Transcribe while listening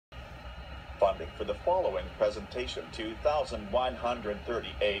funding for the following presentation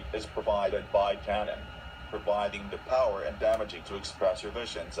 2138 is provided by Canon, providing the power and damaging to express your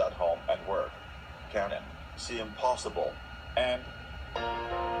visions at home and work. Canon, see impossible, and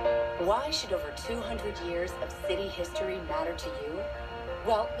why should over 200 years of city history matter to you?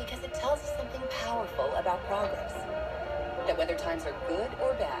 Well, because it tells us something powerful about progress. That whether times are good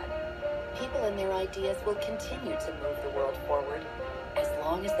or bad, people and their ideas will continue to move the world forward as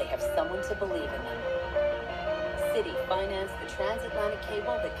long as they have someone to believe in them. Citi financed the transatlantic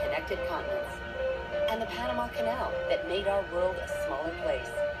cable that connected continents and the Panama Canal that made our world a smaller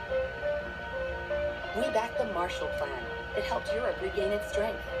place. We backed the Marshall Plan that helped Europe regain its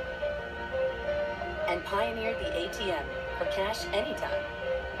strength and pioneered the ATM for cash anytime.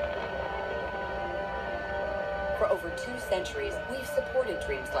 For over 2 centuries, we've supported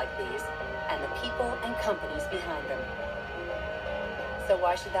dreams like these and the people and companies behind them. So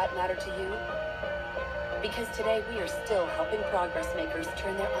why should that matter to you? Because today we are still helping progress makers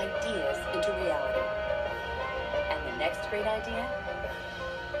turn their ideas into reality. And the next great idea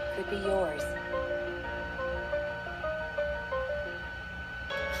could be yours.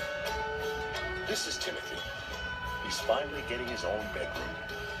 This is Timothy. He's finally getting his own bedroom.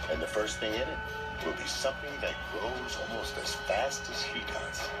 And the first thing in it will be something that grows almost as fast as he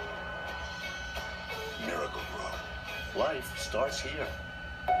does. Miracle-Gro. Life starts here.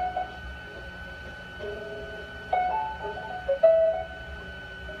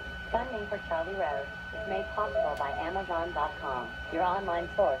 Funding for Charlie Rose is made possible by Amazon.com, your online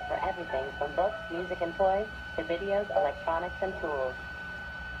source for everything from books, music, and toys to videos, electronics, and tools.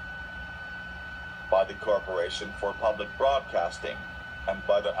 by the Corporation for Public Broadcasting, and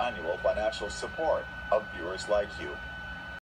by the annual financial support of viewers like you.